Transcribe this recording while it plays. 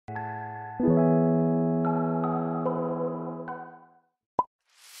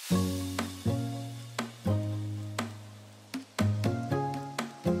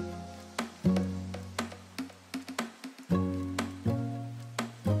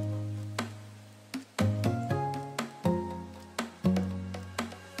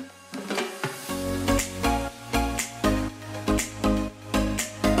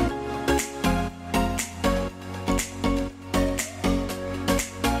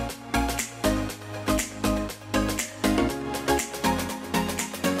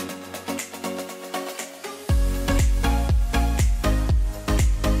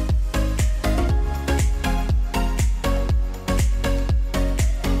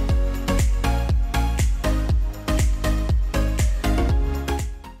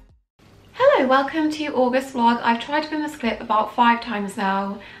welcome to August vlog. I've tried to film this clip about 5 times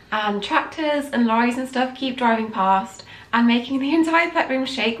now, and tractors and lorries and stuff keep driving past and making the entire pet room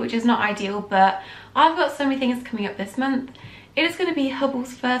shake, which is not ideal, but I've got so many things coming up this month. It is going to be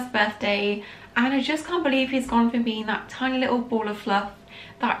Hubble's first birthday, and I just can't believe he's gone from being that tiny little ball of fluff,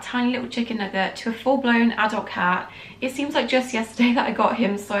 that tiny little chicken nugget, to a full-blown adult cat. It seems like just yesterday that I got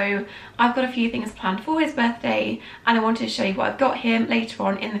him, so I've got a few things planned for his birthday, and I wanted to show you what I've got him later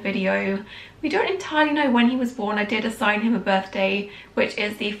on in the video. We don't entirely know when he was born. I did assign him a birthday, which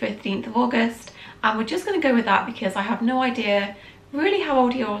is the 15th of August, and we're just going to go with that because I have no idea really how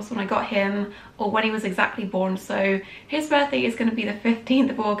old he was when I got him or when he was exactly born. So his birthday is going to be the 15th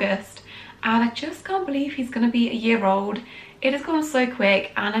of August, and I just can't believe he's going to be a year old. It has gone so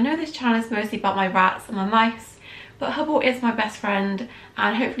quick, and I know this channel is mostly about my rats and my mice, but Hubble is my best friend,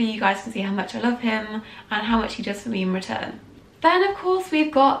 and hopefully you guys can see how much I love him and how much he does for me in return. Then of course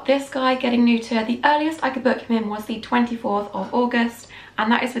we've got this guy getting neutered. The earliest I could book him in was the 24th of August,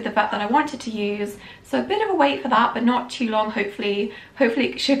 and that is with the vet that I wanted to use. So a bit of a wait for that, but not too long, hopefully. Hopefully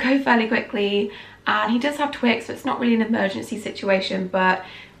it should go fairly quickly. And he does have Twix, so it's not really an emergency situation, but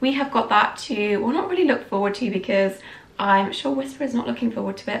we have got that to, well, not really look forward to, because I'm sure Wispa is not looking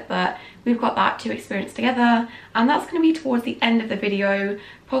forward to it, but we've got that to experience together, and that's going to be towards the end of the video,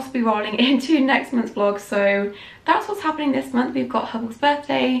 possibly rolling into next month's vlog. So that's what's happening this month. We've got Hubble's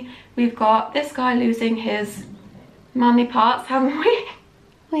birthday, we've got this guy losing his manly parts, haven't we?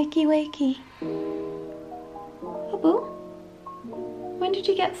 Wakey wakey. Hubble, when did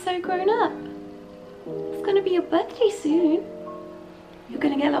you get so grown up? It's going to be your birthday soon. You're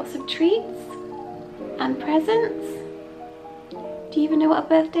going to get lots of treats and presents. Do you even know what a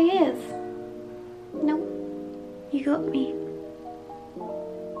birthday is? No, you got me.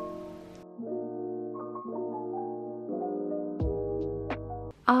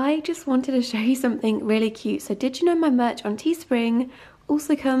 I just wanted to show you something really cute. So did you know my merch on Teespring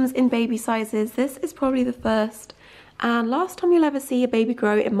also comes in baby sizes? This is probably the first and last time you'll ever see a baby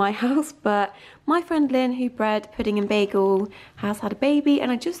grow in my house, but my friend Lynn, who bred Pudding and Bagel, has had a baby,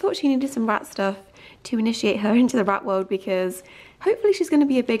 and I just thought she needed some rat stuff to initiate her into the rat world, because hopefully she's going to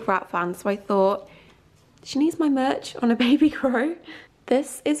be a big rat fan. So I thought she needs my merch on a baby grow.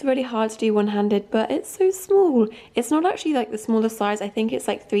 This is really hard to do one-handed, but it's so small. It's not actually like the smallest size. I think it's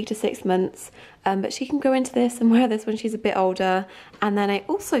like 3 to 6 months, but she can go into this and wear this when she's a bit older. And then I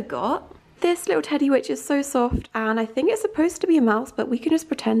also got this little teddy, which is so soft, and I think it's supposed to be a mouse, but we can just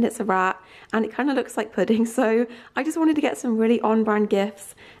pretend it's a rat, and it kind of looks like pudding. So I just wanted to get some really on-brand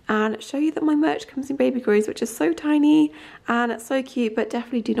gifts and show you that my merch comes in baby grows, which is so tiny and it's so cute, but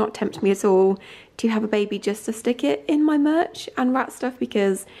definitely do not tempt me at all to have a baby just to stick it in my merch and rat stuff,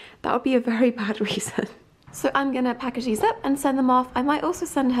 because that would be a very bad reason. So I'm gonna package these up and send them off. I might also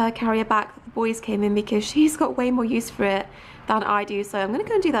send her a carrier back that the boys came in, because she's got way more use for it than I do. So I'm gonna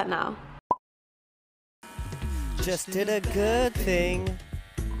go and do that now. Just did a good thing.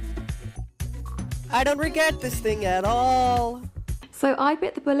 I don't regret this thing at all. So I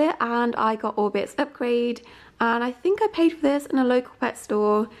bit the bullet and I got Orbit's upgrade, and I think I paid for this in a local pet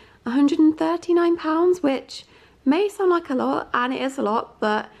store £139, which may sound like a lot, and it is a lot,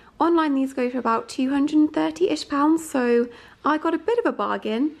 but online these go for about £230-ish, so I got a bit of a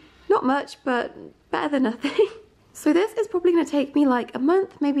bargain. Not much, but better than nothing. So this is probably going to take me like a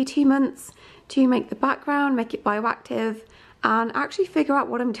month, maybe 2 months, to make the background, make it bioactive, and actually figure out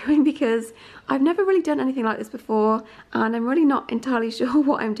what I'm doing, because I've never really done anything like this before, and I'm really not entirely sure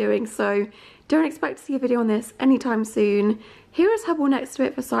what I'm doing. So don't expect to see a video on this anytime soon. Here is Hubble next to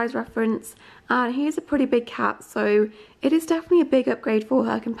it for size reference, and he is a pretty big cat, so it is definitely a big upgrade for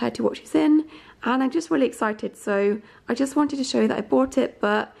her compared to what she's in, and I'm just really excited. So I just wanted to show you that I bought it,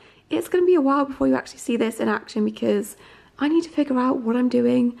 but it's going to be a while before you actually see this in action, because I need to figure out what I'm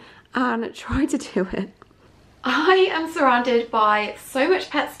doing and try to do it. I am surrounded by so much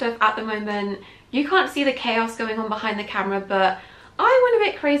pet stuff at the moment. You can't see the chaos going on behind the camera, but I went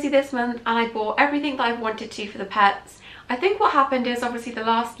a bit crazy this month and I bought everything that I've wanted to for the pets. I think what happened is, obviously the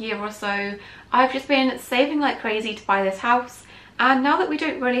last year or so, I've just been saving like crazy to buy this house, and now that we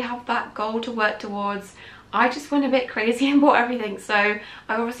don't really have that goal to work towards, I just went a bit crazy and bought everything. So I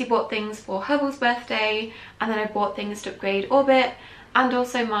obviously bought things for Hubble's birthday, and then I bought things to upgrade Orbit, and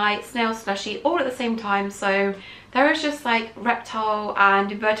also my snail slushie all at the same time. So there is just like reptile and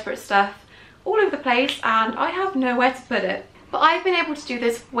invertebrate stuff all over the place, and I have nowhere to put it. But I've been able to do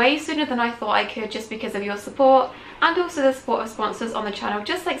this way sooner than I thought I could, just because of your support and also the support of sponsors on the channel,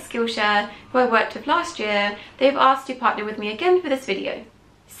 just like Skillshare, who I worked with last year. They've asked to partner with me again for this video.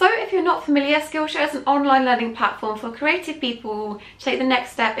 So if you're not familiar, Skillshare is an online learning platform for creative people to take the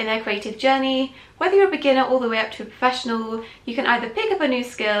next step in their creative journey. Whether you're a beginner all the way up to a professional, you can either pick up a new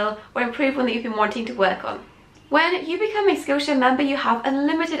skill or improve one that you've been wanting to work on. When you become a Skillshare member, you have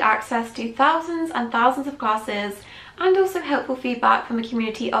unlimited access to thousands and thousands of classes and also helpful feedback from a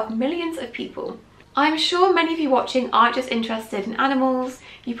community of millions of people. I'm sure many of you watching aren't just interested in animals.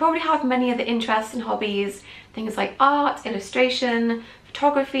 You probably have many other interests and hobbies, things like art, illustration,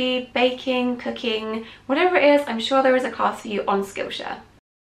 photography, baking, cooking, whatever it is. I'm sure there is a class for you on Skillshare.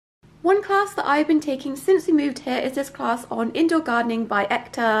 One class that I've been taking since we moved here is this class on indoor gardening by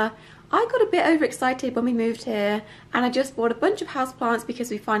Hector. I got a bit overexcited when we moved here and I just bought a bunch of houseplants because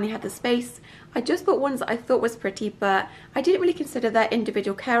we finally had the space. I just bought ones that I thought was pretty, but I didn't really consider their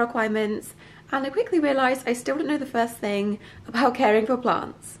individual care requirements, and I quickly realised I still don't know the first thing about caring for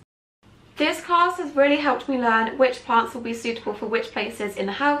plants. This class has really helped me learn which plants will be suitable for which places in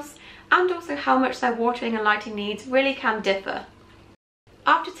the house, and also how much their watering and lighting needs really can differ.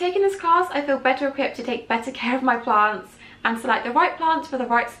 After taking this class, I feel better equipped to take better care of my plants and select the right plants for the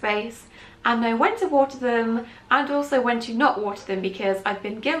right space, and know when to water them and also when to not water them, because I've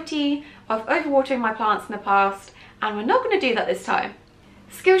been guilty of overwatering my plants in the past and we're not going to do that this time.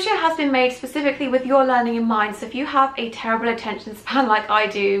 Skillshare has been made specifically with your learning in mind, so if you have a terrible attention span like I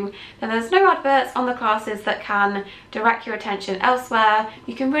do, then there's no adverts on the classes that can direct your attention elsewhere.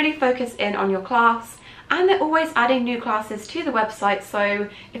 You can really focus in on your class, and they're always adding new classes to the website, so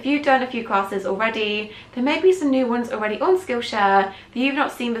if you've done a few classes already, there may be some new ones already on Skillshare that you've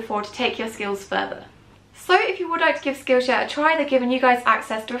not seen before to take your skills further. So if you would like to give Skillshare a try, they're giving you guys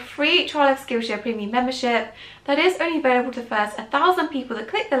access to a free trial of Skillshare Premium membership that is only available to first 1,000 people that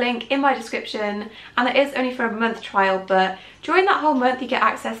click the link in my description, and that is only for a month trial, but during that whole month you get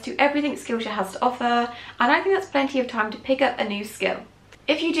access to everything Skillshare has to offer, and I think that's plenty of time to pick up a new skill.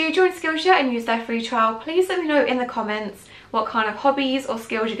 If you do join Skillshare and use their free trial, please let me know in the comments what kind of hobbies or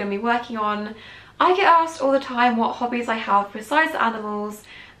skills you're going to be working on. I get asked all the time what hobbies I have besides the animals,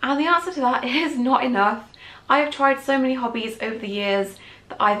 and the answer to that is not enough. I have tried so many hobbies over the years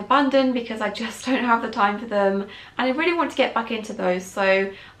that I've abandoned because I just don't have the time for them, and I really want to get back into those.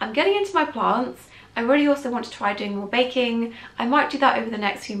 So I'm getting into my plants. I really also want to try doing more baking. I might do that over the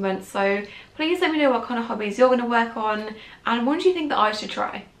next few months, so please let me know what kind of hobbies you're going to work on and ones you think that I should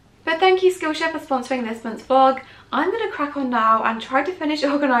try. But thank you Skillshare for sponsoring this month's vlog. I'm going to crack on now and try to finish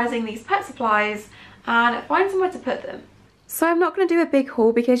organising these pet supplies and find somewhere to put them. So I'm not going to do a big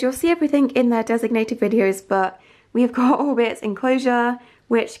haul because you'll see everything in their designated videos, but we've got Orbit's enclosure,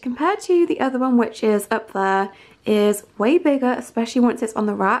 which compared to the other one, which is up there, is way bigger, especially once it's on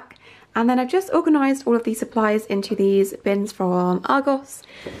the rack. And then I've just organised all of these supplies into these bins from Argos.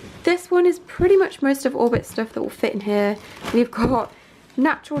 This one is pretty much most of Orbit's stuff that will fit in here. We've got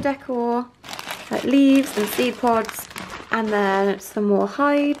natural decor, like leaves and seed pods, and then some more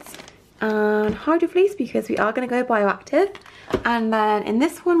hides and hydro fleece because we are going to go bioactive. And then in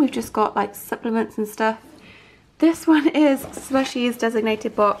this one we've just got like supplements and stuff. This one is Slushy's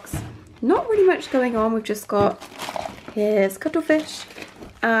designated box. Not really much going on. We've just got, here's cuttlefish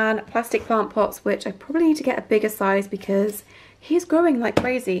and plastic plant pots, which I probably need to get a bigger size because he's growing like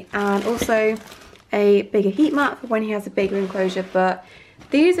crazy, and also a bigger heat mat for when he has a bigger enclosure. But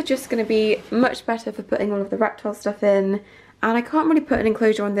these are just going to be much better for putting all of the reptile stuff in, and I can't really put an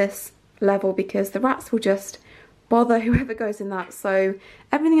enclosure on this level because the rats will just bother whoever goes in that. So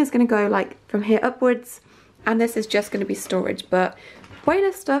everything is going to go like from here upwards, and this is just going to be storage. But way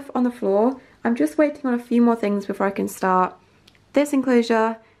less stuff on the floor. I'm just waiting on a few more things before I can start this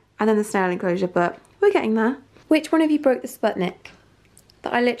enclosure and then the snail enclosure, but we're getting there. Which one of you broke the Sputnik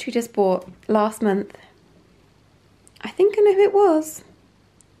that I literally just bought last month? I think I know who it was.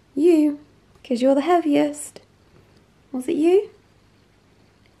 You, because you're the heaviest. Was it you?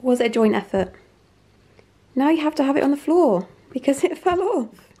 Or was it a joint effort? Now you have to have it on the floor because it fell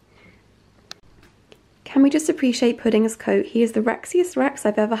off. Can we just appreciate Pudding's coat? He is the rexiest Rex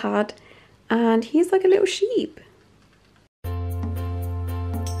I've ever had, and he's like a little sheep.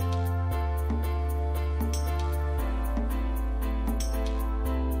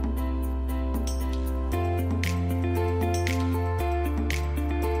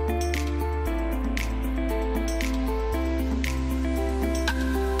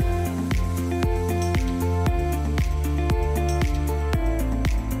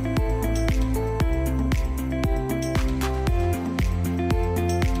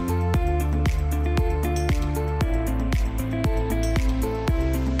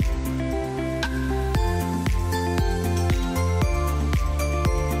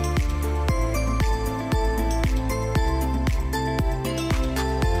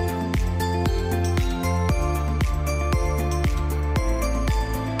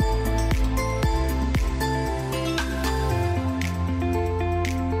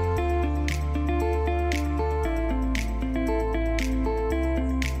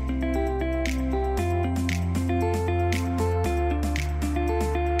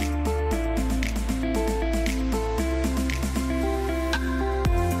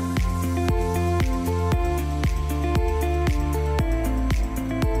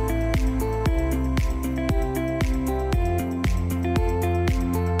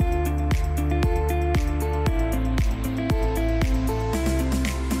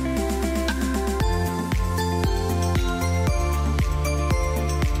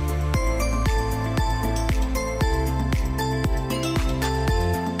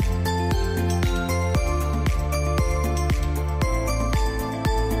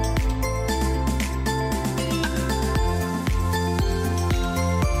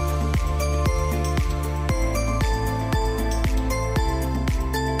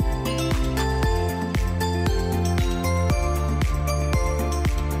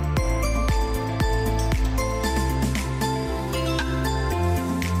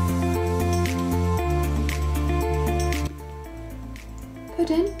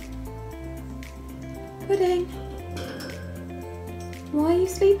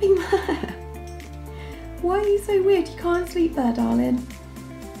 sleeping there? Why are you so weird? You can't sleep there, darling.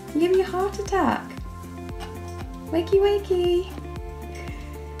 You're giving me a heart attack. Wakey, wakey.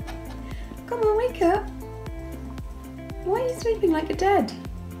 Come on, wake up. Why are you sleeping like you're dead?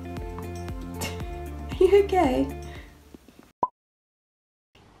 Are you okay?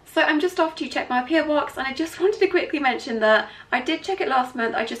 So I'm just off to check my PO box, and I just wanted to quickly mention that I did check it last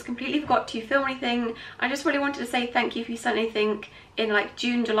month. I just completely forgot to film anything. I just really wanted to say thank you if you sent anything in like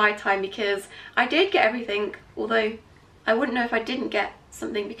June, July time, because I did get everything, although I wouldn't know if I didn't get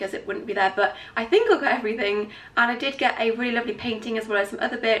something because it wouldn't be there, but I think I got everything. And I did get a really lovely painting as well as some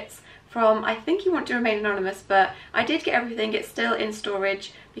other bits from I think You Want to Remain Anonymous, but I did get everything. It's still in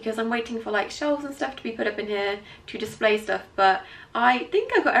storage because I'm waiting for like shelves and stuff to be put up in here to display stuff, but I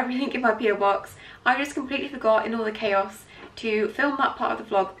think I got everything in my PO box. I just completely forgot in all the chaos to film that part of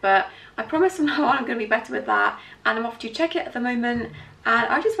the vlog, but I promise from now on I'm going to be better with that, and I'm off to check it at the moment. And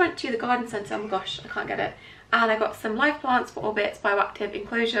I just went to the garden centre, oh my gosh, I can't get it, and I got some live plants for Orbit's bioactive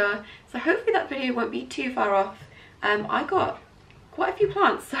enclosure, so hopefully that video won't be too far off. I got quite a few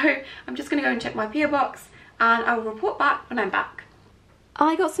plants, so I'm just going to go and check my PO box and I will report back when I'm back.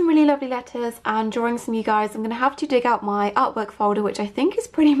 I got some really lovely letters and drawings from you guys. I'm going to have to dig out my artwork folder, which I think is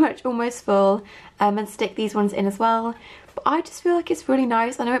pretty much almost full, and stick these ones in as well. But I just feel like it's really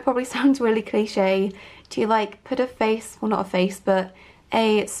nice. I know it probably sounds really cliche to like put a face, well not a face, but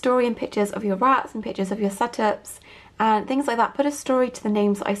a story and pictures of your rats and pictures of your setups and things like that. Put a story to the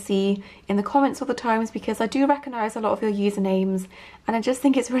names that I see in the comments all the times, because I do recognise a lot of your usernames and I just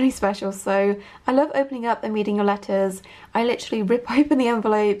think it's really special. So I love opening up and reading your letters. I literally rip open the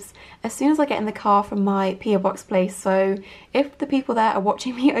envelopes as soon as I get in the car from my PO box place. So if the people there are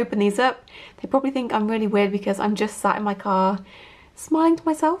watching me open these up, they probably think I'm really weird because I'm just sat in my car smiling to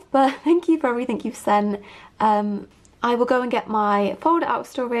myself. But thank you for everything you've sent. I will go and get my folder out of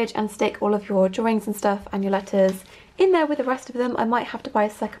storage and stick all of your drawings and stuff and your letters in there with the rest of them. I might have to buy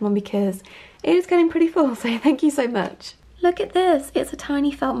a second one because it is getting pretty full, so thank you so much. Look at this, it's a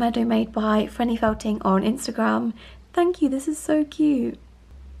tiny felt meadow made by Friendly Felting on Instagram. Thank you, this is so cute.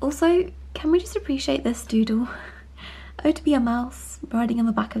 Also, can we just appreciate this doodle? Oh, to be a mouse riding on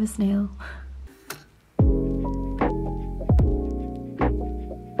the back of a snail.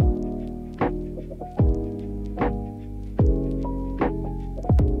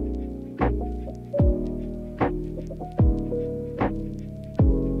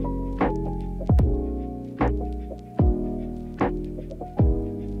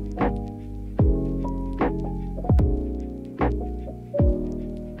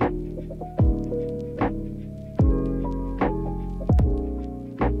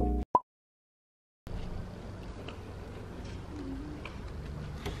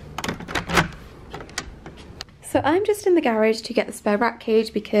 So I'm just in the garage to get the spare rat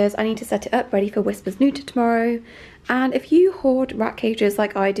cage because I need to set it up ready for Wispa's neuter tomorrow. And if you hoard rat cages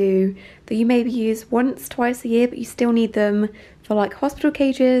like I do, that you maybe use once, twice a year, but you still need them for like hospital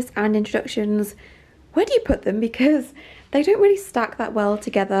cages and introductions, where do you put them? Because they don't really stack that well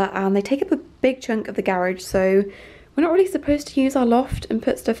together and they take up a big chunk of the garage. So we're not really supposed to use our loft and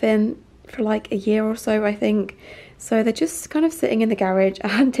put stuff in for like a year or so, I think. So they're just kind of sitting in the garage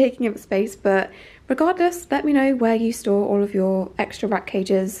and taking up space. But regardless, let me know where you store all of your extra rat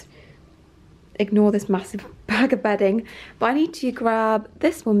cages. Ignore this massive bag of bedding. But I need to grab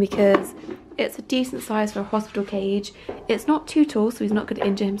this one because it's a decent size for a hospital cage. It's not too tall, so he's not going to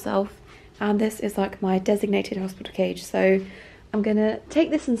injure himself. And this is like my designated hospital cage. So I'm going to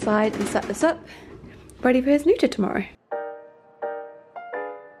take this inside and set this up, ready for his neuter tomorrow.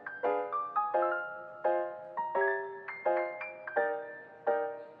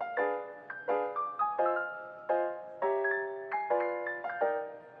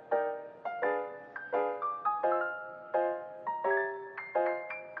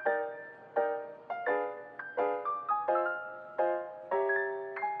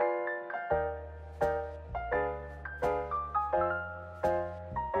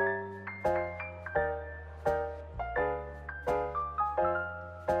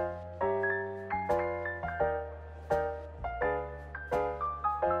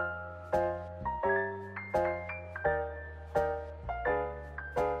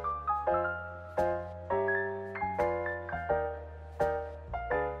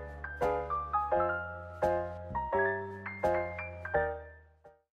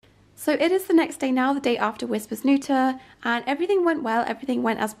 So it is the next day now, the day after Wispa's neuter, and everything went well, everything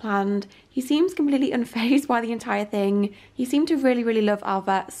went as planned. He seems completely unfazed by the entire thing. He seemed to really love our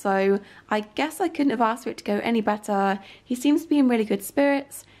vet, so I guess I couldn't have asked for it to go any better. He seems to be in really good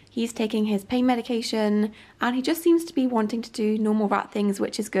spirits. he's taking his pain medication, and he just seems to be wanting to do normal rat things,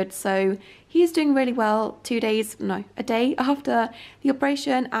 which is good. So he's doing really well a day after the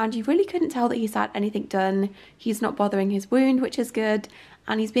operation, and you really couldn't tell that he's had anything done. He's not bothering his wound, which is good,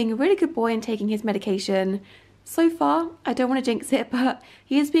 and he's being a really good boy and taking his medication. So far, I don't want to jinx it, but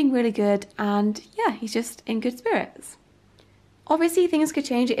he is being really good, and yeah, he's just in good spirits. Obviously, things could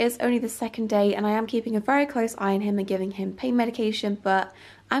change. It is only the second day, and I am keeping a very close eye on him and giving him pain medication, but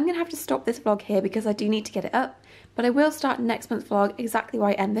I'm going to have to stop this vlog here because I do need to get it up. But I will start next month's vlog exactly where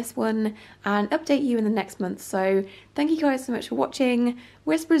I end this one and update you in the next month. So thank you guys so much for watching.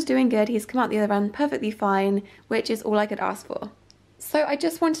 Wispa is doing good. He's come out the other end perfectly fine, which is all I could ask for. So I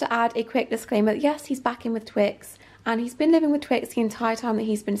just wanted to add a quick disclaimer. Yes, he's back in with Twix, and he's been living with Twix the entire time that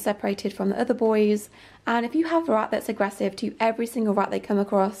he's been separated from the other boys. And if you have a rat that's aggressive to every single rat they come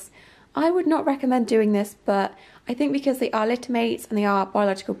across, I would not recommend doing this, but I think because they are littermates and they are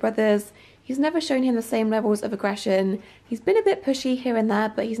biological brothers, he's never shown him the same levels of aggression. He's been a bit pushy here and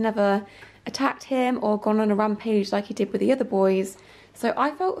there, but he's never attacked him or gone on a rampage like he did with the other boys. So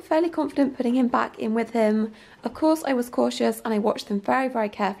I felt fairly confident putting him back in with him. Of course, I was cautious and I watched them very, very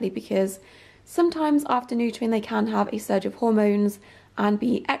carefully because sometimes after neutering they can have a surge of hormones and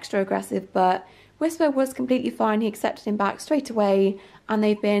be extra aggressive, but Wispa was completely fine. He accepted him back straight away and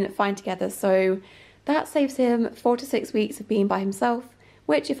they've been fine together. So that saves him 4 to 6 weeks of being by himself,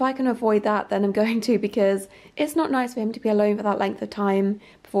 which if I can avoid that, then I'm going to, because it's not nice for him to be alone for that length of time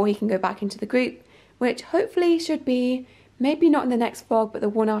before he can go back into the group, which hopefully should be, maybe not in the next vlog, but the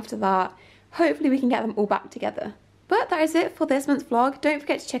one after that. Hopefully we can get them all back together. But that is it for this month's vlog. Don't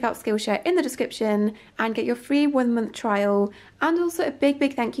forget to check out Skillshare in the description and get your free 1-month trial. And also a big,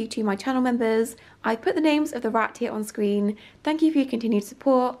 big thank you to my channel members. I put the names of the rat here on screen. Thank you for your continued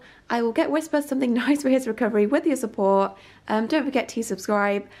support. I will get Wispa something nice for his recovery with your support. Don't forget to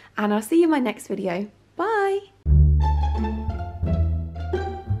subscribe, and I'll see you in my next video.